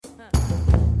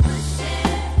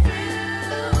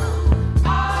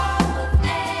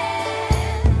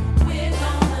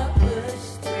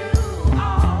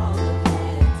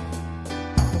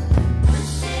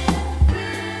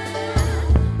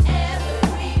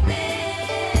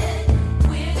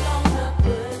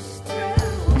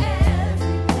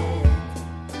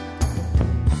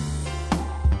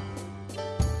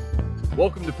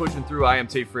Welcome to Pushing Through. I am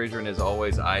Tate Frazier, and as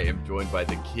always, I am joined by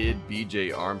the kid,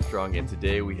 BJ Armstrong. And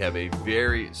today we have a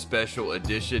very special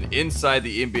edition inside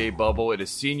the NBA bubble. It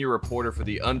is senior reporter for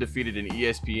the Undefeated in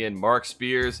ESPN, Marc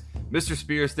Spears. Mr.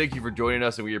 Spears, thank you for joining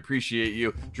us, and we appreciate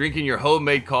you drinking your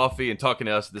homemade coffee and talking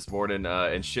to us this morning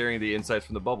and sharing the insights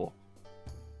from the bubble.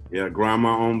 Yeah, grind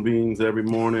my own beans every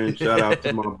morning. Shout out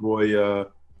to my boy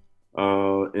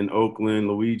in Oakland,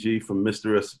 Luigi from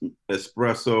Mr.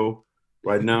 Espresso.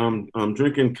 Right now, I'm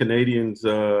drinking Canadians,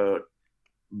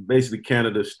 basically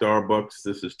Canada's Starbucks.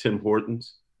 This is Tim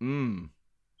Hortons.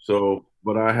 So,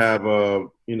 but I have,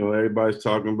 everybody's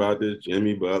talking about this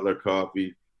Jimmy Butler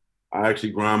coffee. I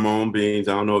actually grind my own beans.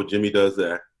 I don't know if Jimmy does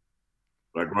that.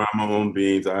 But I grind my own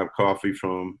beans. I have coffee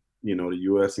from, the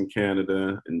U.S. and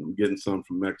Canada, and I'm getting some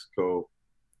from Mexico.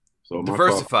 So my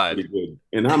diversified. Pretty good.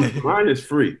 And mine is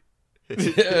free.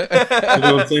 You know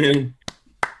what I'm saying?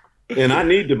 And I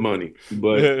need the money,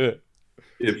 but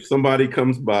if somebody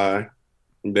comes by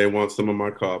and they want some of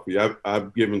my coffee,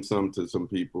 I've given some to some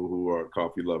people who are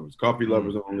coffee lovers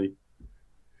only,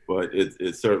 but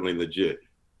it's certainly legit.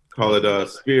 Call it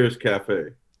Spears Cafe.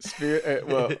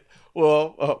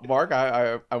 Well, Mark,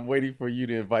 I'm waiting for you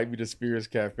to invite me to Spears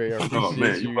Cafe. Oh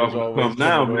man, you come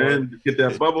now, man. Get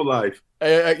that bubble life.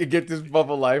 I get this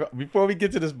bubble life. Before we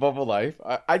get to this bubble life,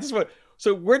 I just want.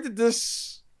 So where did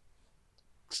this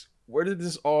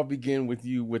all begin with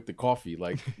you with the coffee?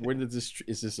 Like, is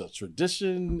this a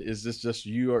tradition? Is this just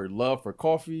your love for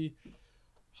coffee?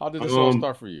 How did this all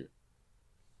start for you?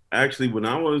 Actually, when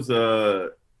I was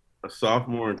a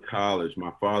sophomore in college,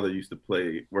 my father used to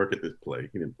work at this place.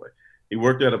 He didn't play. He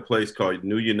worked at a place called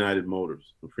New United Motors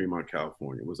in Fremont,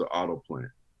 California. It was an auto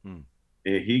plant. And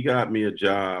he got me a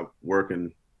job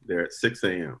working there at 6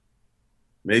 a.m.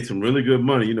 Made some really good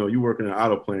money. You working at an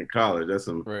auto plant in college. That's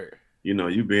some, right.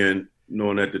 You being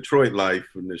knowing that Detroit life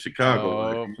and the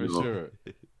Chicago life. For sure.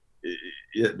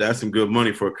 That's some good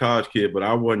money for a college kid, but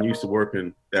I wasn't used to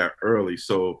working that early.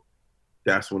 So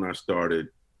that's when I started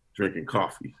drinking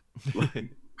coffee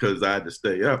because I had to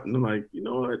stay up. And I'm like, you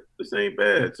know what? This ain't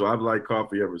bad. So I've liked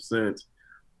coffee ever since.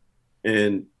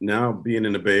 And now being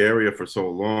in the Bay Area for so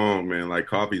long, man, like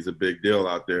coffee is a big deal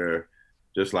out there,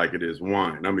 just like it is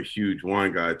wine. I'm a huge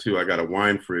wine guy too. I got a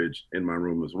wine fridge in my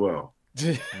room as well.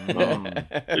 So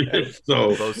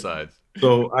both sides.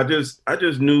 So I just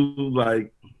knew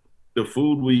like the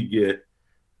food we get,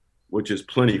 which is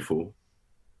plentiful,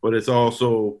 but it's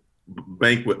also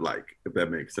banquet-like, if that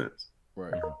makes sense.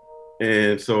 Right.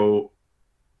 And so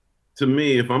to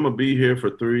me, if I'm gonna be here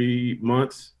for 3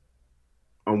 months,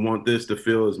 I want this to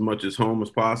feel as much as home as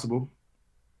possible.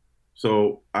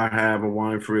 So I have a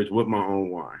wine fridge with my own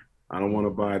wine. I don't want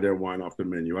to buy their wine off the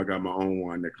menu. I got my own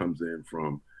wine that comes in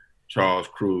from Charles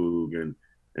Krug and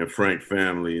Frank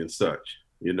family and such,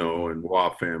 and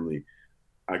Waugh family.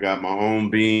 I got my own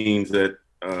beans that,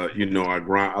 I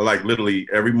grind. I like literally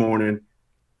every morning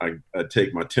I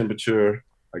take my temperature,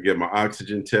 I get my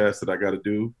oxygen test that I got to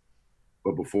do.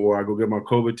 But before I go get my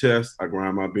COVID test, I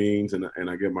grind my beans and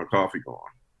I get my coffee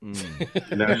going.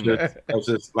 And that's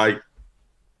just like,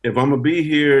 if I'm going to be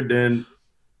here, then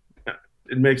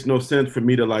it makes no sense for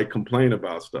me to like complain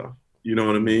about stuff. You know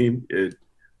what I mean? It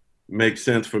makes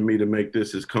sense for me to make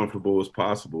this as comfortable as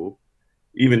possible.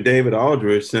 Even David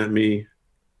Aldridge sent me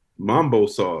Mambo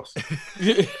sauce.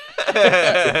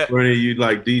 For any of you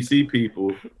like DC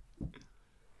people,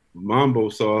 Mambo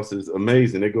sauce is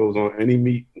amazing. It goes on any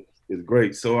meat. It's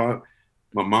great. So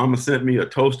my mama sent me a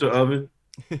toaster oven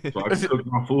so I can cook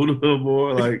my food a little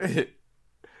more. Like,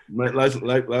 let's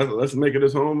make it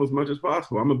as home as much as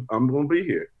possible. I'm gonna be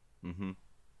here.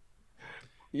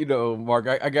 Mark,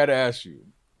 I gotta ask you.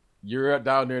 You're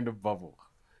down there in the bubble.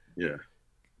 Yeah.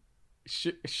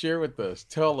 Share with us.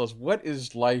 Tell us, what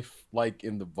is life like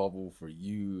in the bubble for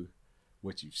you?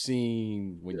 What you've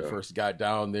seen when you first got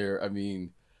down there? I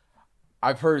mean,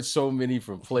 I've heard so many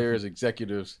from players,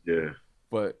 executives. Yeah.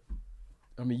 But,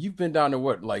 I mean, you've been down there,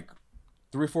 what, like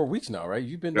 3 or 4 weeks now, right?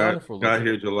 You've been down there for a little bit. Got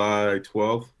here July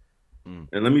 12th. And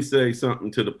let me say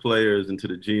something to the players and to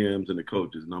the GMs and the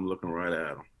coaches, and I'm looking right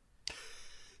at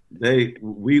them.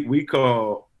 We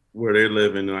call where they're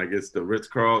living, I guess the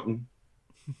Ritz-Carlton.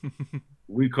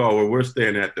 We call where we're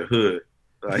staying at the Hood.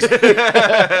 Like,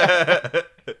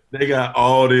 they got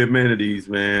all the amenities,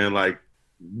 man. Like,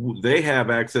 they have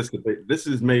access to this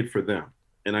is made for them.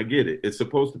 And I get it. It's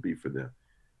supposed to be for them.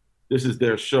 This is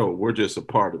their show. We're just a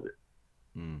part of it.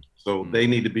 So they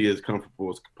need to be as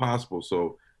comfortable as possible.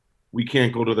 So we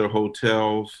can't go to their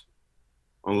hotels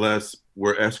unless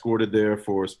we're escorted there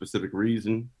for a specific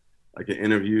reason, like an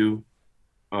interview.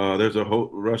 There's a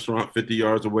restaurant 50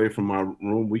 yards away from my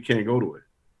room. We can't go to it.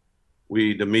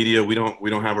 the media, we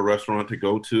don't have a restaurant to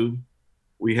go to.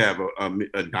 We have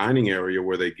a dining area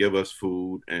where they give us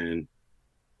food, and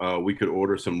we could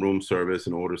order some room service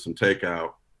and order some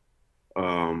takeout.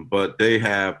 But they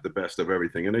have the best of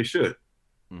everything, and they should.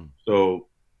 So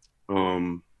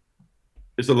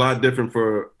it's a lot different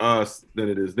for us than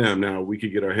it is them. Now we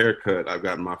could get our hair cut. I've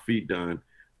gotten my feet done.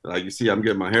 Like you see, I'm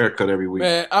getting my hair cut every week.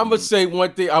 Man, I'm gonna say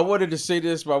one thing. I wanted to say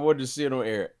this, but I wanted to say it on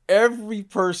air. Every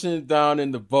person down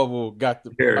in the bubble got the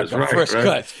fresh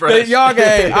cut. Y'all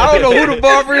gang, I don't know who the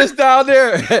barber is down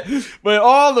there, but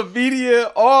all the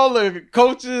media, all the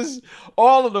coaches,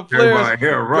 all of the players,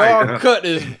 y'all cut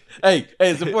is. Hey,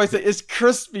 as the boy said, it's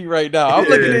crispy right now. I'm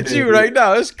looking at you right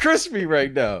now. It's crispy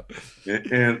right now.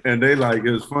 And they like,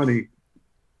 it was funny.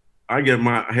 I get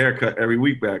my hair cut every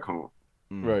week back home.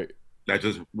 Right. That's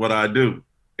just what I do,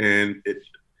 and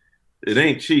it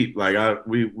ain't cheap. Like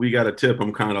we got to tip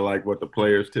them, kind of like what the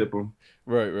players tip them.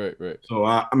 Right. So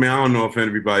I mean, I don't know if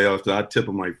anybody else does. I tip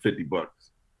them like $50.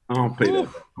 I don't pay that.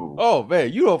 Oh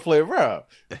man, you don't play around.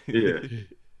 Yeah,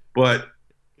 but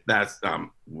that's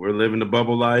we're living the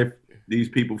bubble life. These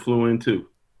people flew in too,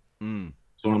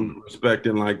 so I'm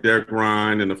respecting like their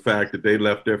grind and the fact that they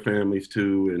left their families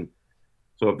too, and.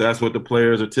 So if that's what the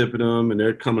players are tipping them and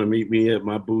they're coming to meet me at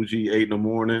my bougie 8 in,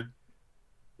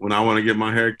 when I want to get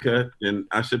my hair cut, then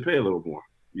I should pay a little more,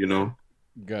 you know?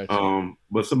 Gotcha.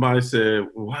 But somebody said,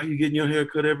 well, why are you getting your hair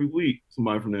cut every week?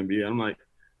 Somebody from the NBA. I'm like,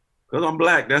 because I'm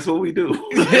black. That's what we do.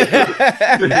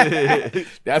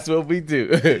 That's what we do.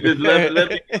 Just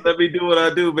let me do what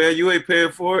I do, man. You ain't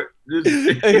paying for it.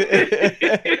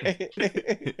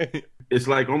 It's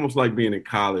like almost like being in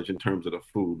college in terms of the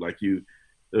food. Like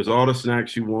there's all the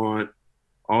snacks you want,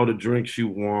 all the drinks you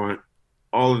want,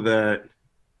 all of that,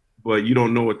 but you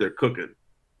don't know what they're cooking.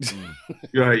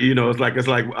 Right? You know, it's like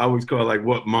I always call it like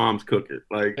what mom's cooking.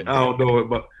 Like I don't know it,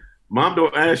 but mom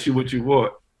don't ask you what you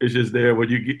want. It's just there when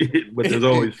you get it, but there's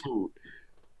always food.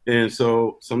 And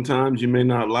so sometimes you may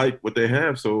not like what they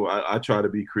have. So I try to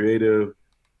be creative.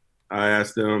 I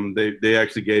asked them, they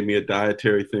actually gave me a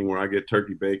dietary thing where I get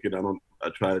turkey bacon. I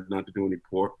try not to do any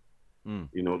pork.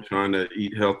 You know, trying to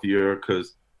eat healthier,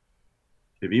 because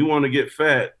if you want to get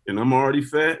fat, and I'm already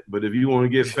fat, but if you want to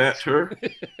get fatter,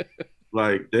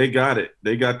 like they got it.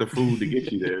 They got the food to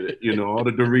get you there. You know, all the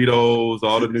Doritos,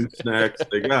 all the new snacks,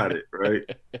 they got it, right?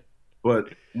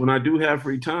 But when I do have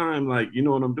free time, like, you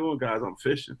know what I'm doing, guys? I'm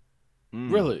fishing.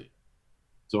 Really?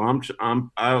 So I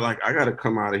got to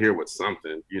come out of here with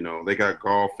something. You know, they got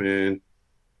golfing.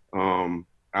 I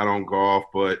don't golf,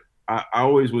 but I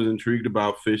always was intrigued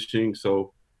about fishing,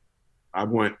 so I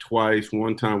went twice.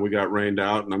 One time we got rained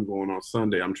out, and I'm going on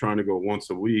Sunday. I'm trying to go once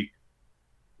a week,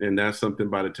 and that's something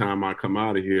by the time I come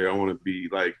out of here, I want to be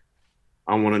like,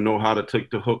 I want to know how to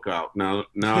take the hook out. Now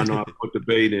I know how to put the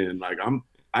bait in. Like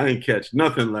I didn't catch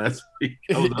nothing last week.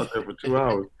 I was out there for 2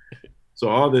 hours. So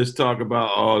all this talk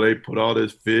about, they put all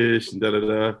this fish and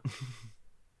da-da-da.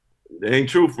 It ain't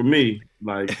true for me.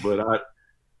 Like, but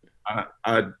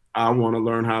I want to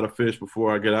learn how to fish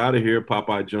before I get out of here.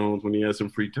 Popeye Jones, when he has some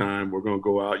free time, we're going to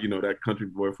go out. You know, that country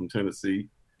boy from Tennessee.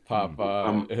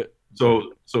 Popeye.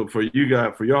 So for you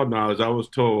guys, for y'all knowledge, I was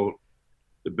told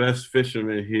the best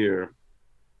fisherman here,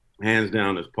 hands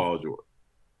down, is Paul George.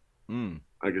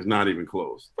 Like, it's not even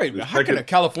close. Wait a minute, how can a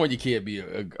California kid be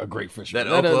a great fisherman?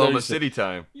 That Oklahoma City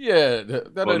time. Yeah,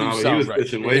 that doesn't even sound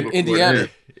right. In Indiana.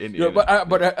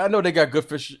 But I know they got good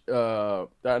fish. I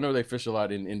know they fish a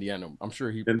lot in Indiana. I'm sure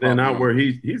he. And then out where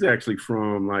he's actually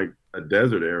from, like a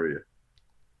desert area,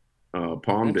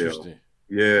 Palmdale.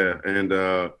 Yeah, and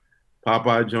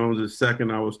Popeye Jones is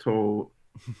second, I was told,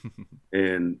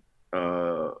 and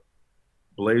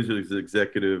Blazers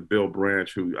executive Bill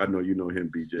Branch, who I know you know him,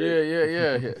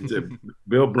 BJ. Yeah.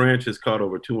 Bill Branch has caught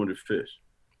over 200 fish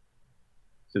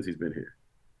since he's been here.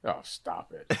 Oh,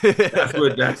 stop it! That's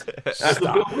what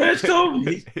Bill Branch told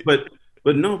me. But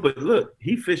look,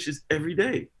 he fishes every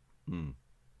day.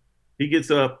 He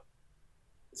gets up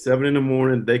 7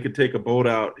 a.m. They could take a boat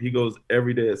out. He goes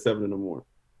every day at 7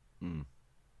 a.m.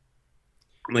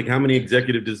 Like, how many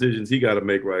executive decisions he got to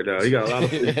make right now? He got a lot of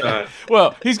free time.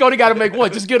 Well, he's only got to make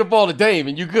one. Just get a ball to Dame,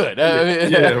 and you're good.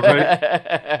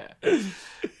 Right.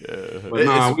 But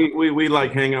nah, we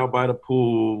like hang out by the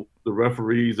pool. The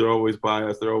referees are always by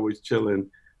us. They're always chilling,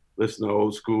 listening to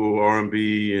old school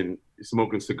R&B and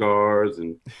smoking cigars.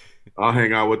 And I'll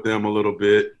hang out with them a little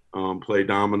bit, play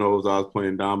dominoes. I was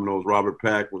playing dominoes. Robert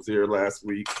Pack was here last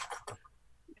week.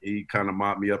 He kind of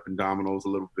mopped me up in dominoes a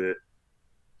little bit.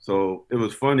 So it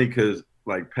was funny because,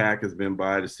 like, Pack has been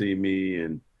by to see me,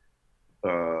 and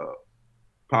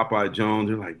Popeye Jones,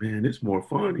 they're like, man, it's more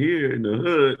fun here in the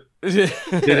hood. than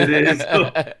it is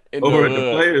over at the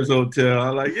hood. Players Hotel.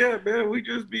 I'm like, yeah, man, we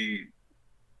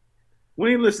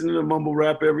ain't listening to mumble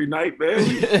rap every night, man.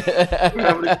 We're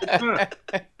having a good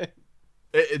time.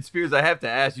 And Spears, I have to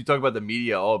ask, you talk about the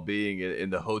media all being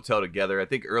in the hotel together. I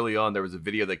think early on there was a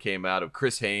video that came out of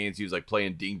Chris Haynes. He was like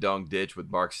playing Ding Dong Ditch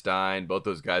with Mark Stein. Both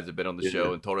those guys have been on the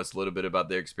show and told us a little bit about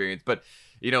their experience. But,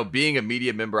 being a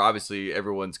media member, obviously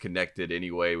everyone's connected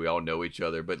anyway. We all know each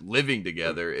other. But living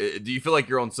together, do you feel like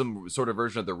you're on some sort of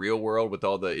version of the real world with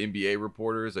all the NBA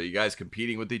reporters? Are you guys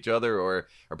competing with each other, or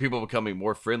are people becoming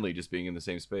more friendly just being in the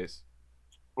same space?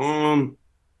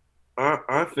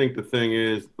 I think the thing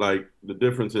is, like, the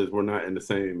difference is we're not in the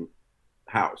same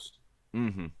house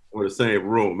or the same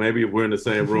room. Maybe if we're in the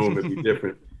same room, it'd be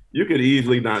different. You could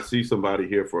easily not see somebody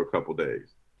here for a couple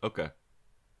days. Okay.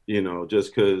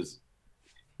 Just because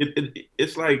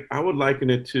it's like, I would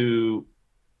liken it to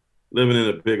living in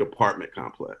a big apartment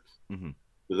complex.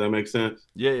 Does that make sense?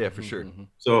 Yeah, for sure.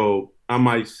 So I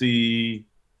might see,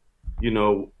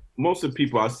 most of the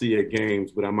people I see at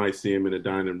games, but I might see them in the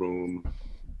dining room.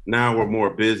 Now we're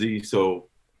more busy, so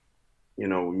we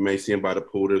may see them by the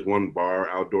pool. There's one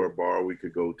outdoor bar we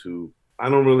could go to.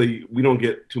 We don't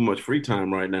get too much free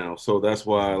time right now, so that's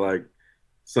why, like,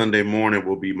 Sunday morning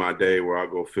will be my day where I'll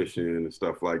go fishing and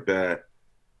stuff like that.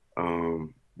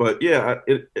 But yeah,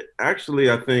 actually,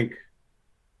 I think,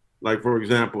 like, for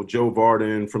example, Joe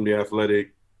Varden from The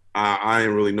Athletic, I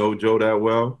didn't really know Joe that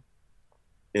well,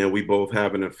 and we both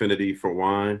have an affinity for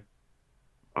wine.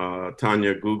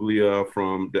 Tanya Guglia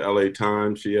from the LA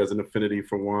Times, she has an affinity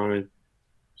for wine.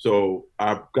 So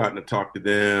I've gotten to talk to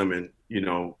them, and,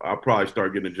 I'll probably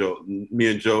start getting me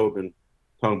and Joe have been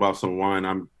talking about some wine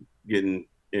I'm getting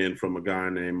in from a guy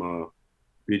named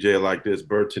BJ Like This,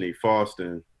 Bertany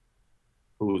Foston,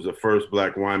 who's the first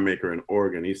Black winemaker in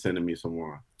Oregon. He's sending me some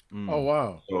wine. Oh,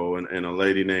 wow. So, and a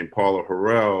lady named Paula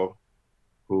Harrell,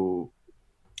 who,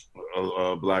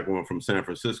 a Black woman from San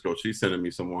Francisco, she's sending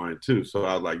me some wine too. So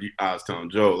I was telling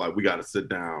Joe, like, we got to sit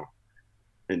down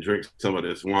and drink some of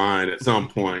this wine at some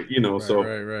point,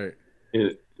 Right.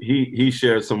 He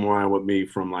shared some wine with me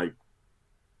from, like,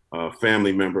 a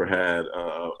family member had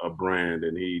a brand,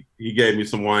 and he gave me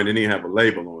some wine. Didn't even have a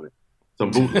label on it.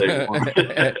 Some bootleg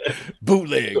wine.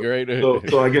 Bootleg, right?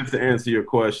 So I guess to answer your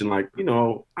question, like,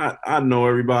 I know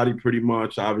everybody pretty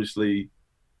much. Obviously,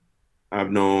 I've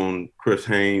known Chris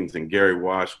Haynes and Gary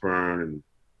Washburn and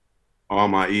all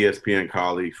my ESPN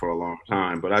colleagues for a long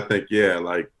time. But I think, yeah,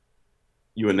 like,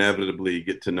 you inevitably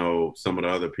get to know some of the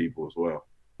other people as well.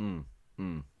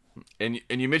 And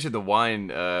you mentioned the wine.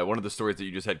 One of the stories that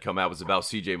you just had come out was about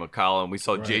CJ McCollum. We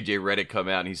saw JJ Redick come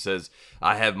out, and he says,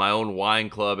 "I have my own wine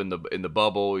club in the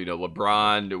bubble."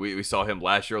 LeBron. We saw him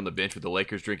last year on the bench with the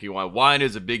Lakers drinking wine. Wine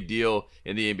is a big deal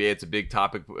in the NBA. It's a big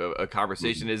topic of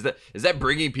conversation. Is that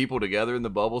bringing people together in the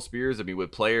bubble, Spears? I mean,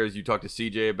 with players, you talk to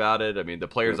CJ about it. I mean, the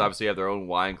players obviously have their own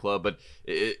wine club, but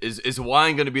is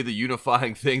wine going to be the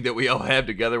unifying thing that we all have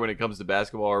together when it comes to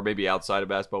basketball, or maybe outside of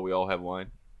basketball, we all have wine?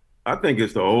 I think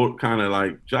it's the old kind of,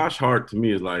 like, Josh Hart to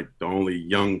me is like the only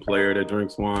young player that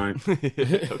drinks wine.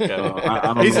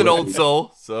 Okay. He's an old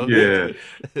soul. So yeah,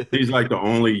 he's like the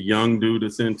only young dude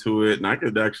that's into it. And I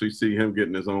could actually see him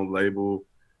getting his own label.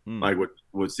 Like what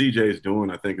CJ's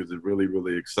doing, I think is really,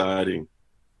 really exciting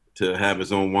to have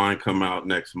his own wine come out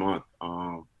next month.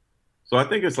 So I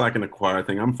think it's like an acquired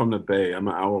thing. I'm from the Bay. I'm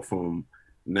an hour from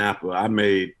Napa. I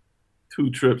made 2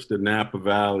 trips to Napa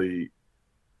Valley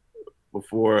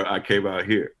before I came out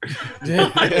here. So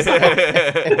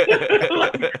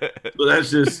that's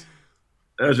just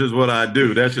what I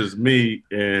do. That's just me.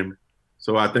 And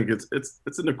so I think it's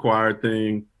an acquired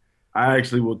thing. I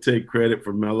actually will take credit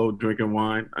for Melo drinking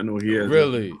wine. I know he has.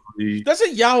 Really?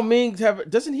 Doesn't Yao Ming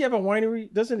doesn't he have a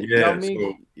winery? Doesn't Yao Ming?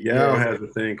 So Yao has a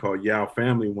thing called Yao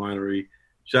Family Winery.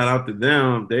 Shout out to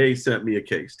them. They sent me a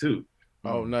case too.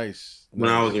 Oh, nice. When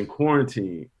I was in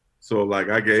quarantine. So, like,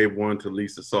 I gave one to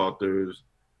Lisa Salters.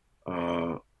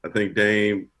 I think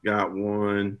Dame got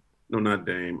one. No, not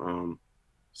Dame.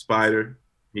 Spider,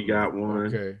 he got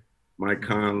one. Okay. Mike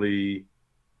Conley.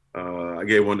 I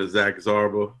gave one to Zach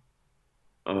Zarba.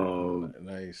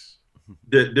 Nice.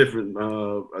 Different.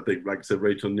 I think, like I said,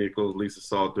 Rachel Nichols, Lisa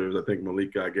Salters. I think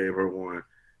Malika, I gave her one.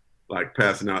 Like,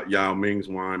 passing out Yao Ming's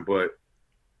wine, but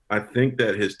I think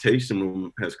that his tasting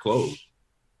room has closed.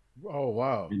 Oh,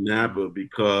 wow. In Napa,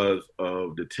 because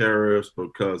of the tariffs,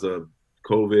 because of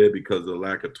COVID, because of the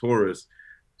lack of tourists.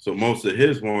 So most of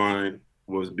his wine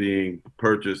was being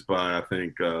purchased by, I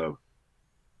think,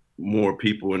 more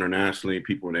people internationally,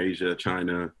 people in Asia,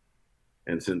 China.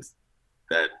 And since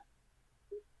that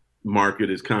market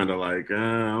is kind of like,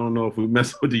 I don't know if we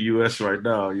mess with the U.S. right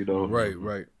now, you know.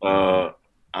 Right.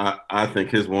 I think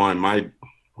his wine might,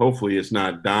 hopefully it's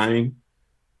not dying,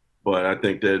 but I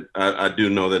think that I do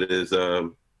know that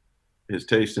his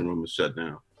tasting room is shut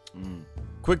down.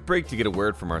 Quick break to get a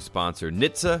word from our sponsor,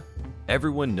 NHTSA.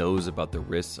 Everyone knows about the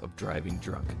risks of driving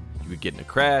drunk. You could get in a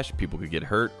crash, people could get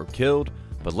hurt or killed,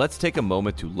 but let's take a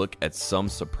moment to look at some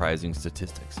surprising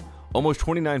statistics. Almost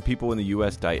 29 people in the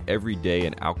U.S. die every day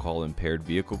in alcohol-impaired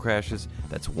vehicle crashes.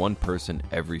 That's one person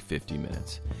every 50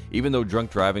 minutes. Even though drunk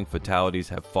driving fatalities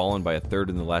have fallen by a third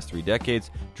in the last 3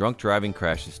 decades, drunk driving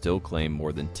crashes still claim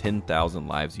more than 10,000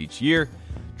 lives each year.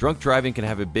 Drunk driving can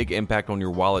have a big impact on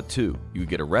your wallet too. You could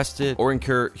get arrested or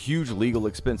incur huge legal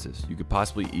expenses. You could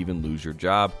possibly even lose your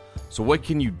job. So what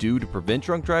can you do to prevent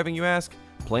drunk driving, you ask?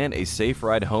 Plan a safe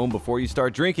ride home before you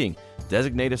start drinking.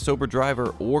 Designate a sober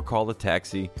driver or call a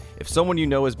taxi. If someone you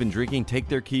know has been drinking, take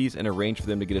their keys and arrange for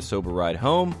them to get a sober ride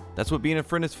home. That's what being a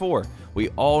friend is for. We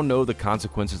all know the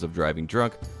consequences of driving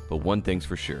drunk, but one thing's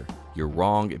for sure. You're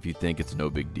wrong if you think it's no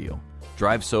big deal.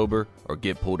 Drive sober or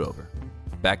get pulled over.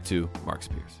 Back to Mark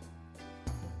Spears.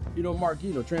 You know, Mark,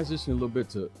 transitioning a little bit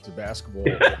to basketball.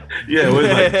 Yeah, it was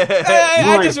like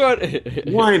I just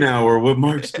want wine hour with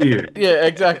Mark Spears. Yeah,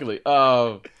 exactly.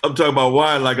 I'm talking about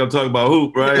wine like I'm talking about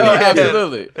hoop, right?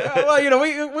 Absolutely. Well,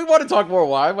 we want to talk more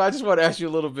wine, but I just want to ask you a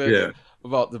little bit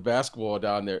about the basketball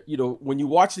down there. When you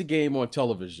watch the game on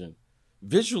television,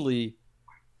 visually,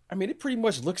 I mean, it pretty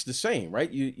much looks the same, right?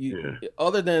 You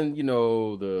other than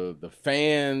the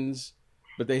fans,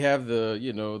 but they have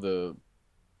the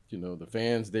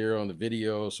fans there on the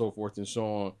video, so forth and so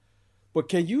on. But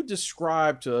can you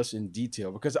describe to us in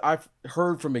detail? Because I've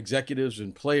heard from executives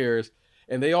and players,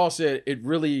 and they all said it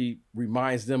really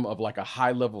reminds them of like a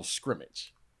high-level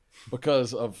scrimmage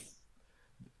because of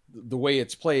the way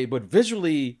it's played. But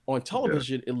visually on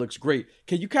television, it looks great.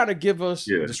 Can you kind of give us,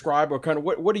 describe, or kind of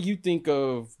what do you think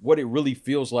of what it really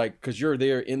feels like? Because you're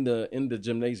there in the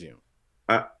gymnasium.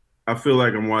 I feel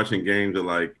like I'm watching games of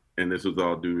like, and this was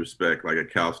all due respect, like a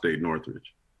Cal State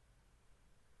Northridge.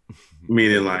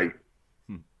 Meaning like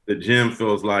the gym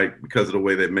feels like, because of the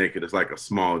way they make it, it's like a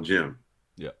small gym.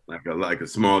 Yeah. Like a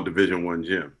small Division I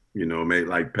gym, made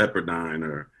like Pepperdine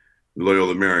or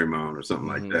Loyola Marymount or something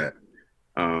like that.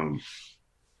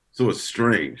 So it's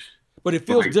strange. But it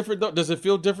feels different though. Does it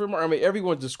feel different? I mean,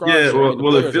 everyone describes it. Yeah,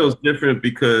 well, it feels different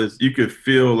because you could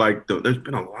feel like there's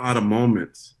been a lot of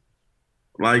moments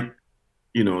like,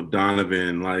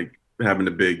 Donovan, like having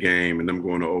a big game and them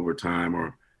going to overtime,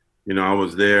 or, I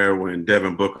was there when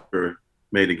Devin Booker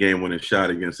made a game-winning shot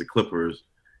against the Clippers,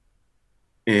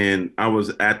 and I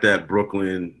was at that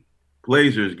Brooklyn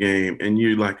Blazers game, and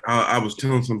I was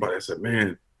telling somebody, I said,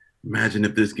 man, imagine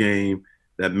if this game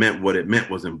that meant what it meant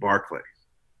was in Barclays.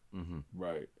 Mm-hmm.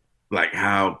 Right. Like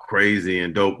how crazy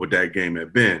and dope would that game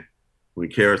have been when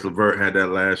Karis LeVert had that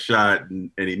last shot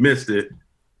and he missed it.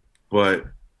 But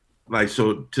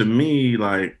so to me,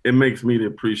 like, it makes me to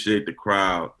appreciate the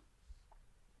crowd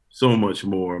so much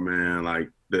more, man. Like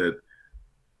that,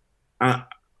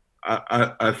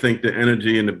 I think the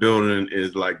energy in the building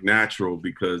is like natural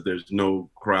because there's no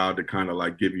crowd to kind of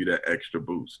like give you that extra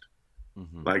boost.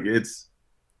 Mm-hmm. Like it's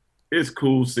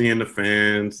cool seeing the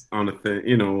fans on the thing,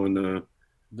 and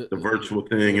the virtual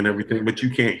thing and everything, but you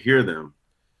can't hear them.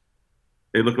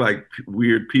 They look like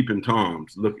weird peeping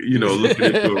toms, looking into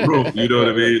a room. You know what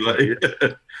I mean?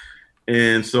 Like,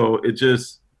 and so it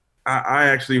just, I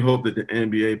actually hope that the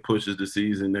NBA pushes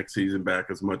the next season back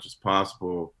as much as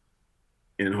possible,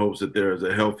 in hopes that there is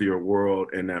a healthier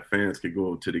world and that fans could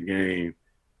go to the game.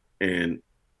 And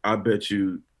I bet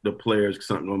you the players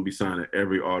going to be signing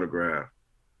every autograph.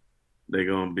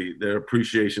 Their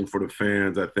appreciation for the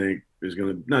fans, I think, is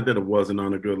going to, not that it wasn't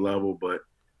on a good level, but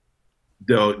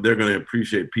they're going to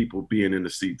appreciate people being in the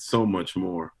seats so much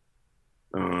more,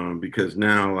 because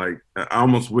now, like, I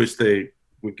almost wish they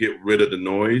would get rid of the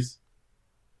noise,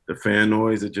 the fan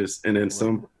noise. It just, and then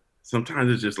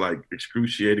sometimes it's just like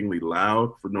excruciatingly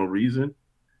loud for no reason.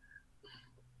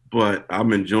 But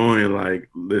I'm enjoying like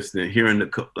listening, hearing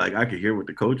I can hear what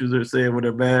the coaches are saying when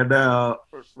they're bad out,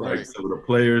 like some of the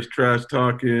players trash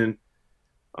talking,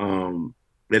 and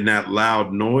that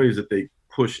loud noise that they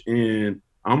push in.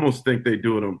 I almost think they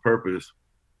do it on purpose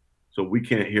so we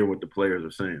can't hear what the players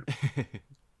are saying.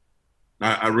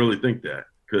 I really think that,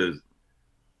 because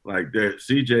like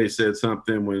CJ said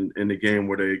something when in the game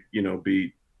where they,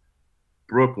 beat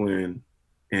Brooklyn,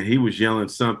 and he was yelling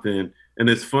something. And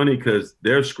it's funny because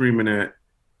they're screaming at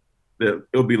that.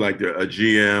 It'll be like a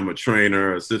GM, a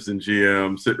trainer, assistant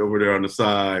GM sitting over there on the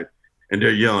side, and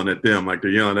they're yelling at them like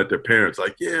they're yelling at their parents,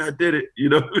 like, "Yeah, I did it," you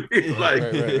know. Like,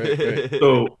 right.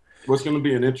 so what's going to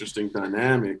be an interesting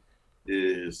dynamic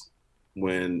is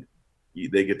when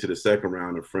they get to the second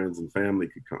round and friends and family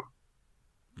could come.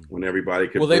 When everybody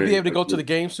could. Will they be able to go to the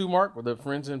games too, Mark, with their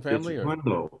friends and family? Or?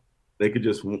 No, they could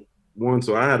just one.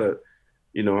 So I had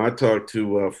I talked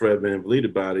to Fred VanVleet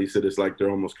about it. He said it's like they're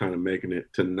almost kind of making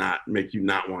it to not make you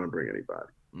not want to bring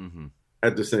anybody. Mm-hmm.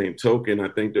 At the same token, I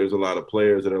think there's a lot of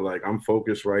players that are like, I'm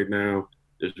focused right now.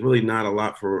 There's really not a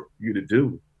lot for you to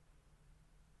do.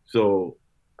 So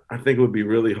I think it would be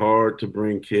really hard to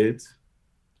bring kids.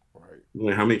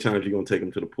 Right. How many times are you going to take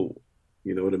them to the pool?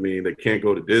 You know what I mean? They can't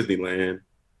go to Disneyland.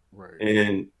 Right.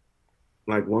 And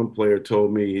like one player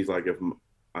told me, he's like,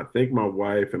 I think my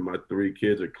wife and my 3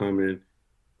 kids are coming,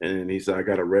 and he said, I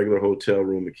got a regular hotel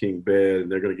room, a king bed,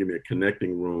 and they're going to give me a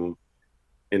connecting room.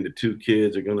 And the 2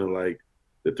 kids are going to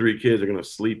the 3 kids are going to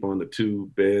sleep on the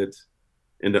 2 beds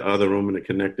in the other room in the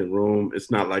connecting room. It's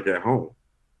not like at home.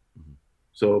 Mm-hmm.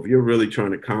 So if you're really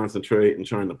trying to concentrate and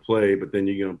trying to play, but then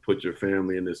you're going to put your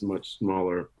family in this much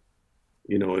smaller,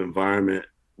 environment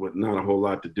with not a whole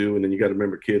lot to do. And then you got to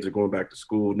remember kids are going back to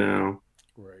school now.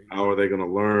 Right. How are they going to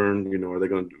learn?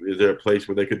 Is there a place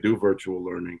where they could do virtual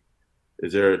learning?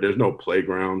 There's no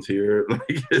playgrounds here.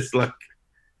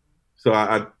 So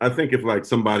I think if like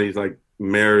somebody's like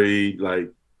married,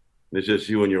 like it's just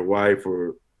you and your wife,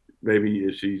 or maybe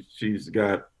if she's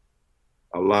got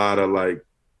a lot of like,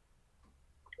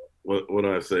 what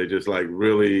do I say? Just like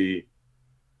really,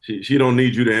 she don't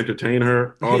need you to entertain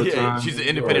her all the time. She's an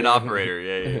independent operator.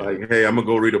 Yeah. Like, hey, I'm gonna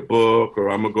go read a book, or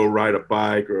I'm gonna go ride a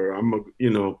bike, or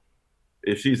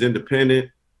if she's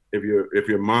independent, if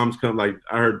your mom's come, like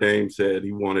I heard Dame said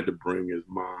he wanted to bring his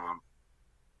mom,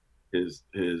 his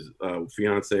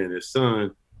fiance and his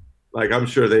son. Like I'm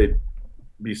sure they'd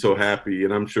be so happy,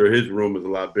 and I'm sure his room is a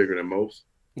lot bigger than most.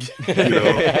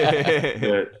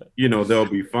 That they'll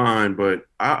be fine. But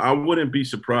I wouldn't be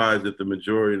surprised if the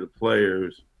majority of the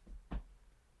players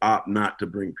opt not to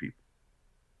bring people.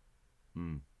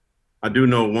 I do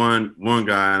know one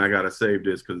guy, and I gotta save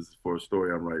this because it's for a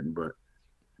story I'm writing, but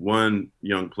one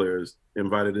young player has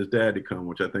invited his dad to come,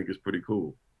 which I think is pretty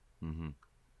cool. Mm-hmm.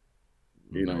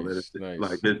 Nice.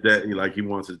 Like his dad, he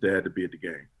wants his dad to be at the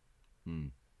game.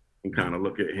 And kind of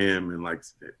look at him and like,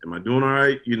 am I doing all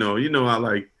right? You know how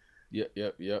like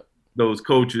Yep. Those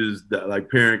coaches that like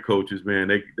parent coaches, man,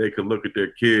 they could look at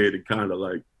their kid and kind of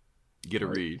like get a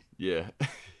read. Yeah.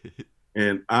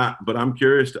 But I'm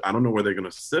curious. I don't know where they're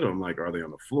gonna sit them. Like, are they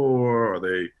on the floor?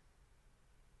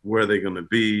 Where are they gonna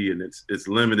be? And it's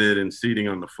limited in seating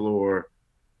on the floor,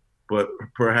 but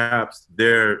perhaps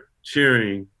their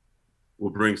cheering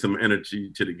will bring some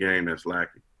energy to the game that's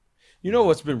lacking. You know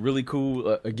what's been really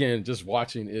cool, again, just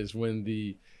watching, is when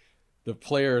the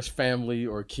player's family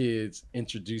or kids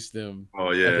introduce them.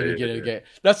 Oh yeah, at the beginning of the game.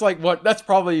 That's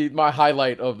probably my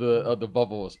highlight of the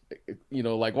bubbles.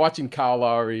 Like watching Kyle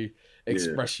Lowry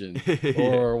expression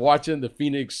or watching the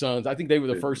Phoenix Suns. I think they were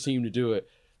the first team to do it.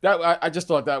 That I just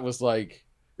thought that was like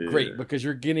great, because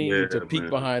you're getting to peek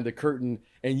behind the curtain,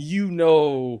 and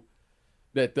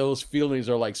that those feelings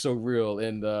are like so real.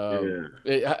 And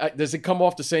does it come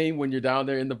off the same when you're down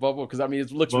there in the bubble? Because I mean,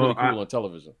 it looks really cool on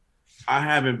television. I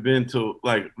haven't been to,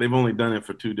 like, they've only done it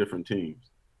for 2 different teams.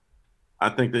 I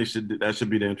think that should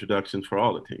be the introductions for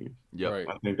all the teams. Yeah, right.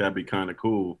 I think that'd be kind of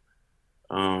cool.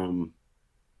 So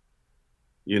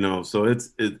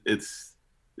it's this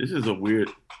is a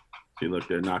weird. See, look,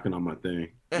 they're knocking on my thing.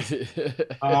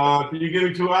 Can you give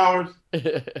me 2 hours?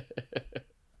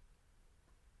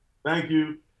 Thank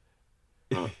you.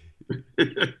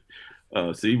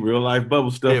 See, real life bubble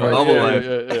stuff. Yeah, bubble life.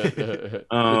 They're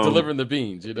delivering the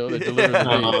beans, They're delivering the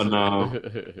beans. No.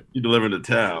 You're delivering the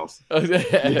towels.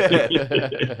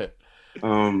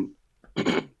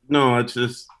 No, it's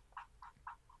just.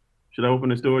 Should I open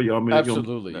this door? Y'all may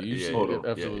absolutely.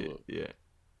 Absolutely. Yeah.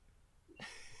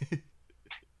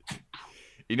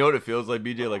 You know what it feels like,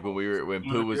 BJ? Like when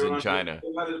Pooh was in China.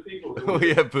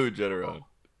 We have Pooh Jenner on.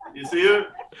 You see her?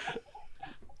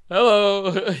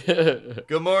 Hello.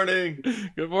 Good morning.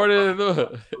 Good morning. All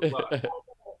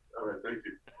right, thank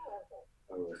you.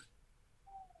 All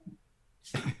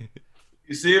right.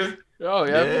 You see her? Oh,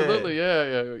 yeah, absolutely.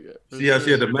 Yeah. See how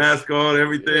she had the mask on,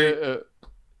 everything?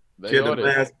 Yeah. She had the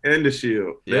mask and the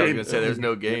shield. Yeah, I was going to say, there's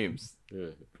no games.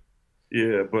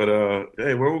 Yeah, but,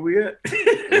 hey, where were we at?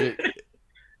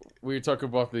 We were talking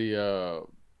about the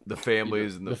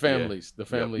families and the families.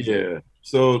 Yeah.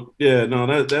 So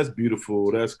that's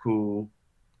beautiful. That's cool.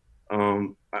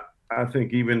 I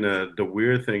think even the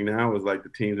weird thing now is like the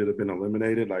teams that have been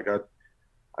eliminated. Like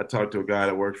I talked to a guy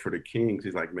that works for the Kings.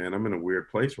 He's like, man, I'm in a weird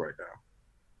place right now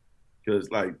because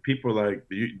like people like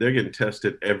they're getting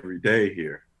tested every day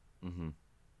here,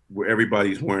 where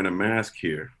everybody's wearing a mask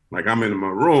here. Like I'm in my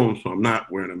room, so I'm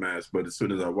not wearing a mask. But as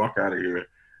soon as I walk out of here,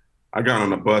 I got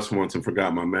on a bus once and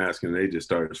forgot my mask, and they just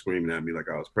started screaming at me like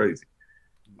I was crazy.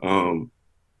 But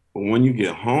when you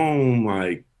get home,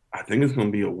 like I think it's gonna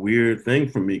be a weird thing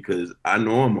for me because I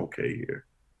know I'm okay here.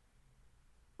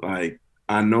 Like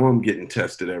I know I'm getting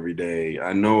tested every day.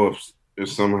 I know if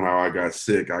somehow I got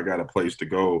sick, I got a place to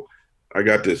go. I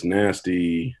got this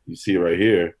nasty, you see it right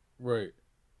here, right,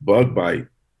 bug bite.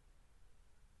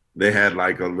 They had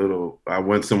like a little. I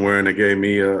went somewhere and they gave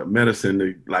me a medicine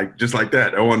to, like just like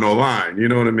that. There wasn't no line. You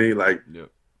know what I mean? Like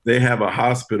they have a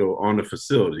hospital on the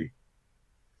facility.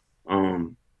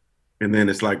 And then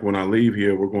it's like when I leave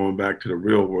here, we're going back to the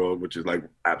real world, which is like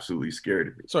absolutely scary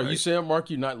to me. So are you saying, Mark,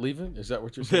 you're not leaving? Is that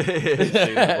what you're saying?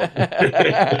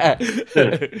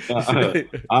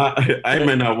 I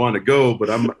may not want to go, but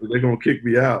they're gonna kick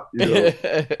me out. You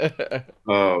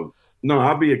know? No,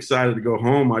 I'll be excited to go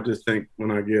home. I just think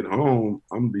when I get home,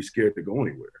 I'm gonna be scared to go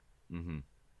anywhere.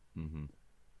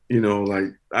 You know,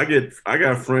 like I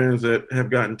got friends that have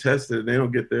gotten tested and they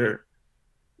don't get their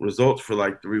results for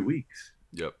like 3 weeks.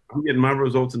 Yep. I'm getting my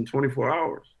results in 24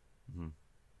 hours.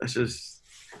 That's just,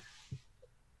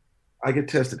 I get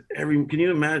tested can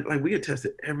you imagine? Like we get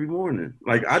tested every morning.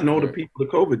 Like I know the people,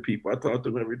 the COVID people, I talk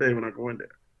to them every day when I go in there.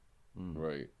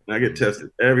 Right. And I get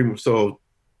tested so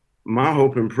my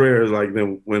hope and prayer is like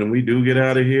then when we do get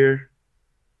out of here,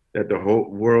 that the whole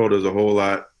world is a whole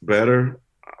lot better.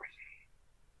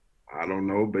 I don't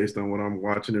know based on what I'm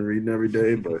watching and reading every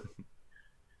day, but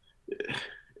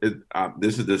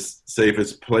this is the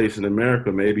safest place in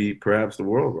America, maybe perhaps the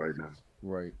world right now.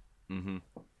 Right. And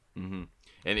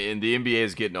the NBA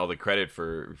is getting all the credit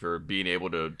for being able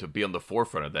to be on the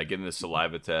forefront of that, getting the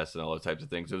saliva test and all those types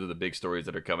of things. Those are the big stories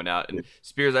that are coming out. And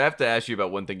Spears, I have to ask you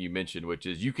about one thing you mentioned, which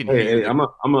is you can hear. I'm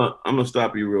gonna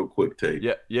stop you real quick, Tate.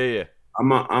 Yeah. I'm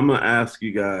gonna ask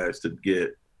you guys to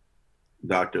get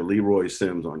Dr. Leroy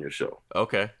Sims on your show.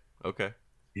 Okay.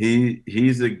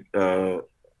 He's a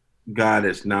guy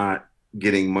that's not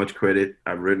getting much credit.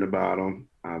 I've written about him.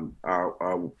 I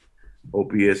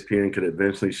hope ESPN could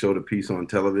eventually show the piece on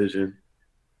television.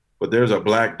 But there's a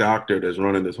black doctor that's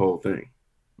running this whole thing.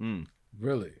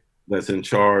 Really? That's in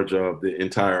charge of the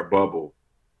entire bubble.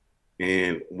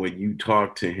 And when you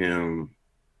talk to him,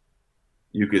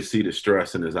 you could see the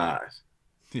stress in his eyes.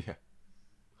 Yeah,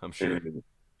 I'm sure. And,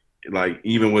 like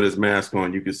even with his mask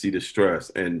on, you could see the stress.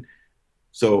 And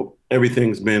so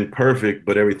everything's been perfect,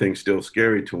 but everything's still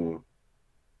scary to him.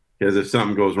 Because if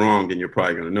something goes wrong, then you're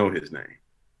probably going to know his name.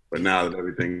 But now that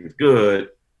everything's good,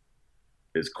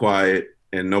 it's quiet,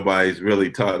 and nobody's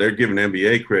really taught. They're giving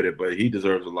NBA credit, but he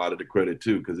deserves a lot of the credit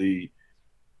too, because he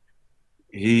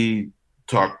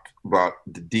talked about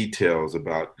the details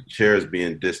about the chairs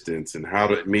being distanced and how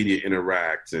the media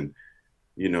interacts, and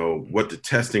you know what the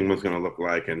testing was going to look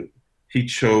like, and he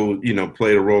chose,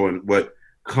 played a role in what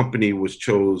company was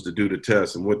chose to do the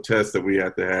test and what tests that we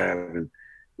had to have, and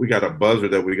we got a buzzer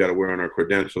that we got to wear on our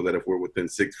credential that if we're within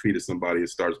 6 feet of somebody, it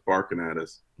starts barking at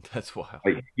us. That's wild.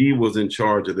 Like he was in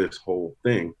charge of this whole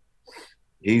thing.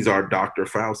 He's our Dr.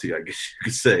 Fauci, I guess you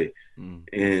could say.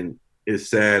 And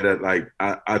it's sad that like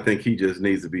I think he just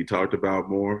needs to be talked about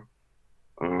more.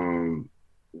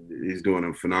 He's doing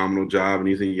a phenomenal job, and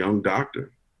he's a young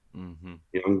doctor,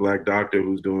 young black doctor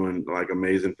who's doing like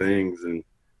amazing things. And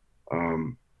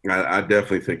I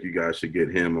definitely think you guys should get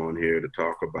him on here to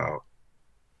talk about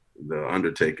the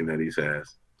undertaking that he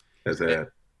has had.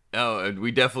 Oh, and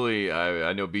we definitely,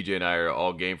 I know BJ and I are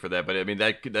all game for that, but I mean,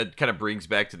 that kind of brings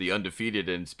back to the Undefeated,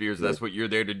 and Spears, that's what you're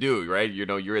there to do, right?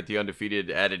 You're at the Undefeated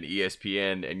at an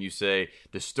ESPN, and you say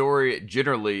the story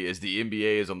generally is the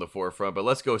NBA is on the forefront, but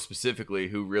let's go specifically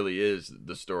who really is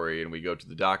the story, and we go to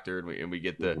the doctor, and we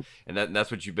get and that's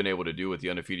what you've been able to do with the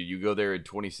Undefeated. You go there in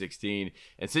 2016,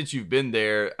 and since you've been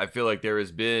there, I feel like there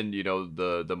has been,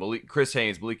 the Chris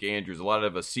Haynes, Malik Andrews, a lot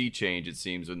of a sea change, it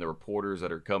seems, in the reporters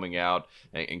that are coming out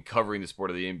and covering the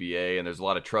sport of the NBA, and there's a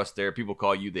lot of trust there. People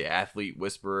call you the athlete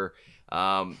whisperer.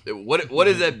 What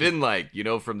has that been like,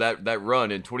 from that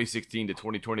run in 2016 to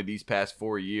 2020, these past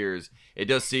 4 years? It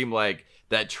does seem like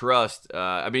that trust,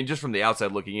 just from the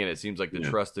outside looking in, it seems like the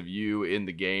trust of you in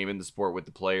the game, in the sport, with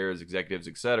the players, executives,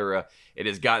 etc., it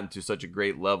has gotten to such a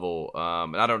great level.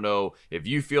 And I don't know if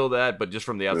you feel that, but just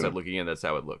from the outside looking in, that's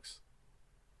how it looks.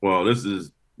 Well, this is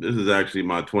actually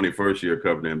my 21st year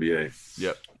covering the NBA.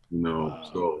 Yep. Wow.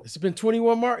 So It's been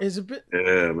 21 mark. Is it been?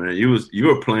 Yeah, man. You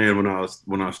were playing when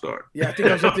I started. Yeah, I think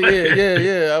I was at the end.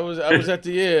 Yeah. I was at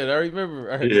the end. I remember.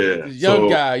 Yeah. This young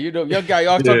guy, young guy. You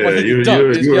always talk about he you can dunk.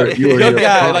 were, This you were, you were young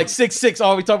guy, prime. like 6'6",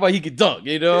 always talk about he can dunk.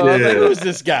 I was like, Yeah. who's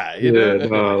this guy?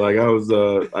 Like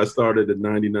I started the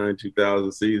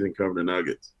 99-2000 season covering the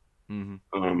Nuggets.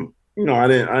 Mm-hmm. I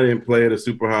didn't play at a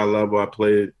super high level. I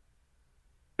played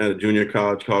at a junior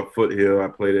college called Foothill. I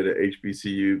played at an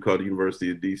HBCU called the University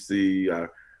of DC. I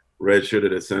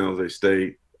redshirted at San Jose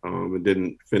State and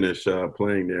didn't finish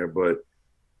playing there. But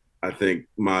I think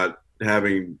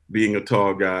being a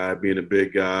tall guy, being a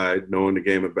big guy, knowing the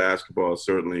game of basketball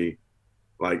certainly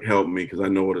like helped me because I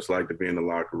know what it's like to be in the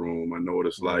locker room. I know what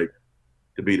it's like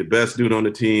to be the best dude on the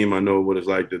team. I know what it's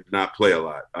like to not play a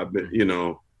lot. I've been,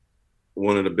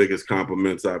 one of the biggest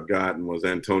compliments I've gotten was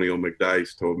Antonio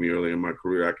McDyess told me early in my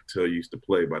career, I could tell you used to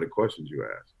play by the questions you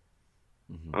asked.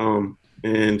 Mm-hmm.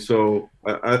 And so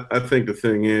I think the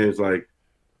thing is like,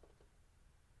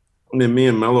 and then me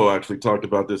and Melo actually talked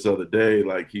about this other day.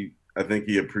 Like I think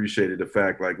he appreciated the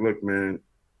fact like, look, man,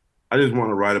 I just want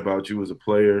to write about you as a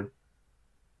player.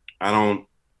 I'm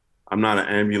not an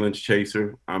ambulance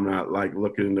chaser. I'm not like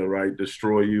looking to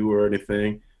destroy you or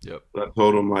anything. Yep. But I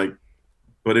told him like,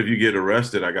 but if you get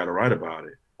arrested, I got to write about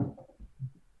it.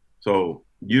 So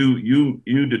you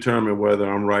determine whether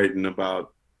I'm writing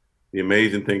about the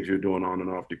amazing things you're doing on and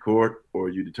off the court, or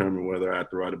you determine whether I have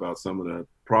to write about some of the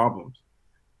problems.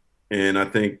 And I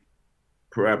think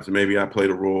perhaps maybe I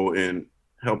played a role in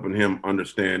helping him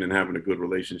understand and having a good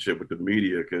relationship with the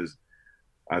media, because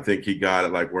I think he got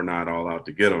it like we're not all out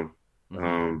to get him.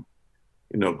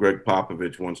 Mm-hmm. Greg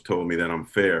Popovich once told me that I'm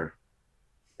fair.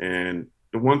 And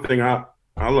the one thing I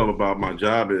love about my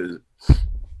job is,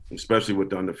 especially with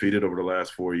the Undefeated over the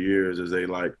last 4 years, is they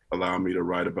like allow me to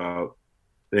write about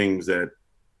things that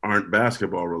aren't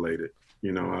basketball related.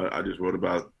 I just wrote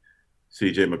about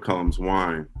CJ McCollum's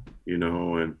wine,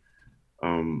 and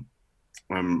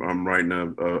I'm writing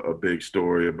a big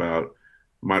story about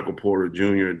Michael Porter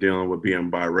Jr. dealing with being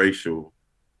biracial.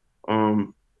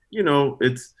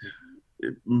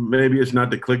 Maybe it's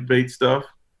not the clickbait stuff,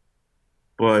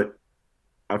 but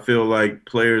I feel like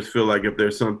players feel like if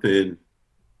there's something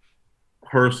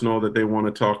personal that they want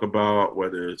to talk about,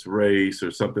 whether it's race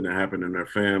or something that happened in their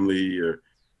family or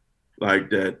like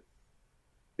that,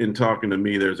 in talking to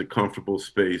me, there's a comfortable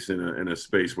space in a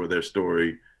space where their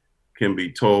story can be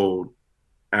told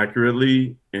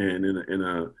accurately and in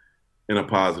a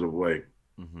positive way.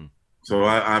 Mm-hmm. So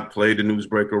I played the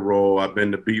newsbreaker role. I've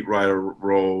been the beat writer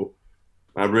role.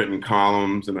 I've written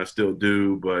columns and I still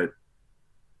do, but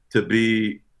to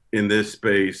be in this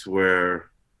space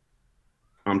where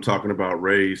I'm talking about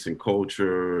race and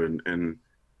culture and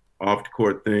off the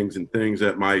court things and things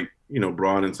that might,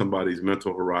 broaden somebody's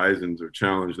mental horizons or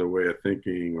challenge their way of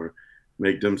thinking or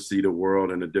make them see the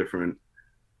world in a different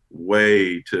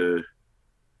way to,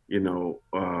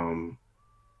 than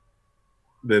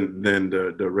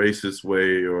the racist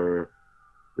way or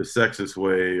the sexist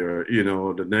way or,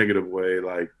 the negative way,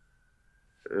 like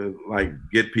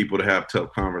get people to have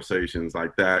tough conversations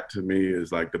like that, to me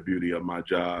is like the beauty of my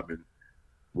job and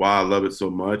why I love it so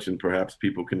much. And perhaps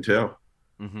people can tell.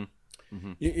 Mm-hmm.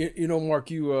 Mm-hmm.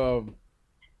 Mark, you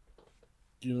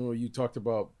talked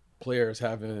about players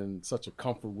having such a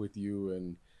comfort with you,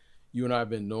 and you and I have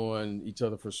been knowing each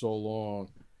other for so long,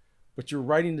 but you're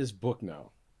writing this book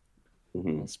now.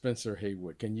 Mm-hmm. Spencer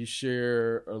Haywood. Can you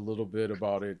share a little bit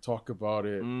about it? Talk about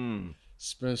it.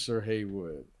 Spencer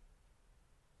Haywood.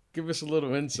 Give us a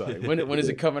little insight. When is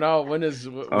it coming out? What's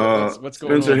going on?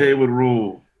 Spencer Haywood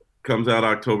Rule comes out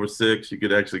October 6th. You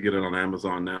could actually get it on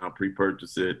Amazon now,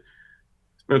 pre-purchase it.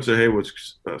 Spencer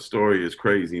Haywood's story is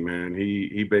crazy, man.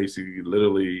 He basically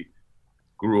literally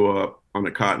grew up on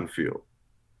a cotton field.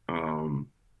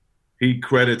 He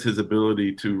credits his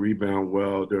ability to rebound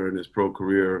well during his pro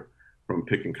career from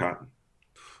picking cotton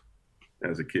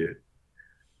as a kid.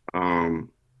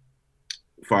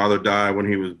 Father died when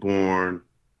he was born.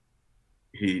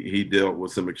 He dealt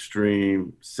with some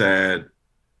extreme, sad,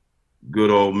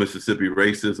 good old Mississippi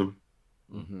racism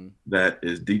that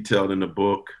is detailed in the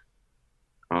book,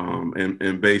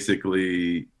 and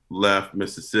basically left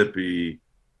Mississippi,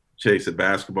 chase a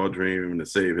basketball dream to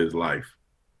save his life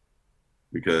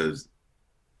because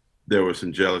there was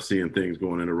some jealousy and things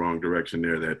going in the wrong direction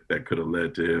there that could have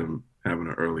led to him having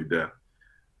an early death.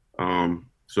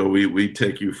 So we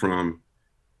take you from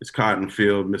his cotton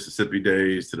field Mississippi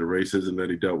days to the racism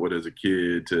that he dealt with as a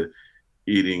kid to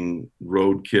eating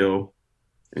roadkill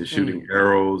and shooting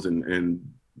arrows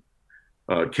and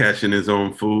catching his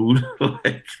own food.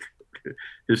 Like,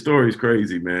 his story is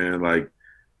crazy, man. Like,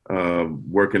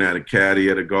 working at a caddy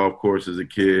at a golf course as a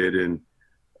kid, and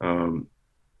how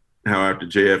after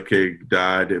JFK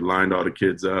died, they lined all the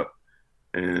kids up,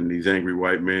 and these angry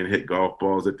white men hit golf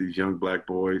balls at these young black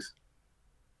boys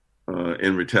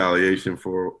in retaliation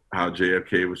for how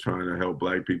JFK was trying to help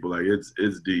black people. Like,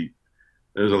 it's deep.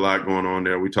 There's a lot going on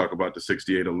there. We talk about the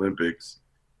 '68 Olympics,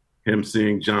 him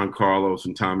seeing John Carlos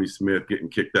and Tommy Smith getting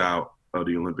kicked out of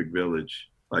the Olympic Village,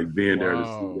 like being there to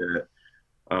see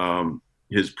that.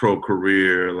 His pro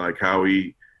career, like how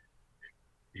he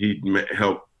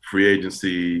helped free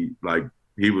agency, like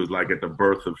he was like at the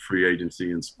birth of free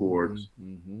agency in sports,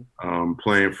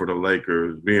 playing for the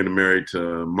Lakers, being married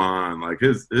to Mon. Like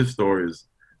his story is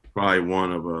probably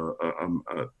one of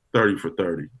a 30 for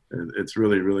 30. And it's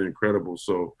really, really incredible.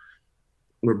 So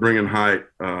we're bringing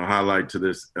highlight to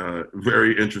this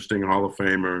very interesting Hall of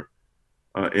Famer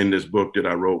in this book that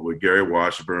I wrote with Gary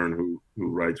Washburn, who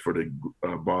writes for the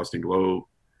Boston Globe.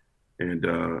 And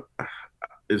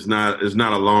it's not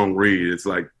a long read. It's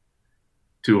like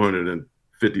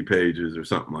 250 pages or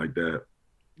something like that.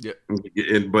 Yeah.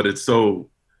 But it's so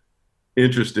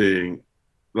interesting,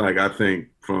 like I think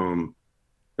from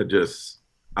a just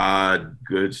odd,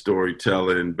 good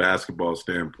storytelling basketball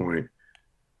standpoint,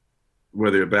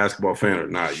 whether you're a basketball fan or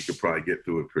not, you could probably get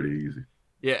through it pretty easy.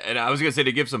 Yeah, and I was going to say,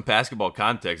 to give some basketball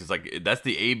context, it's like that's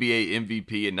the ABA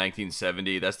MVP in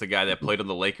 1970. That's the guy that played on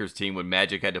the Lakers team when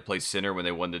Magic had to play center when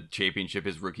they won the championship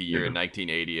his rookie year in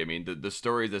 1980. I mean, the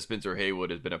stories that Spencer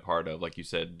Haywood has been a part of, like you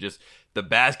said, just the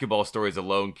basketball stories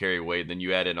alone carry weight. Then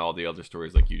you add in all the other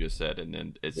stories, like you just said, and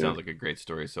then it sounds like a great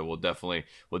story. So we'll definitely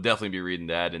be reading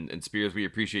that. And Spears, we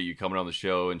appreciate you coming on the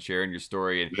show and sharing your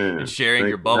story and sharing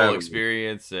your bubble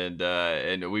experience. And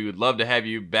we would love to have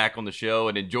you back on the show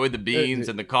and enjoy the beans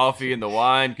and the coffee and the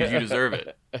wine, because you deserve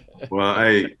it. Well,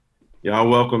 hey, y'all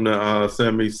welcome to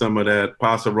send me some of that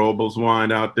Paso Robles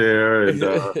wine out there, and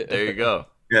there you go.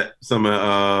 Yeah, some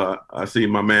I see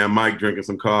my man Mike drinking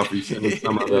some coffee. Send me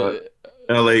some of the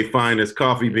LA finest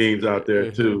coffee beans out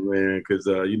there too, man, because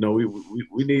you know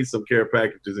we need some care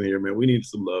packages in here, man. We need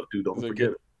some love too. Don't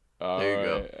forget it. There you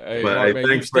go. Hey, but Mark, hey,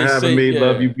 thanks for having me.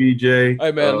 Love you, BJ.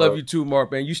 Hey, man, love you too,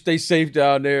 Mark, man. You stay safe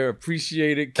down there.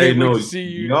 Appreciate it. Can't wait to see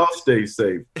you. Y'all stay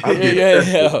safe.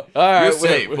 Yeah. All right. You're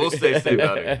safe. We'll stay safe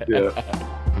out here. Yeah.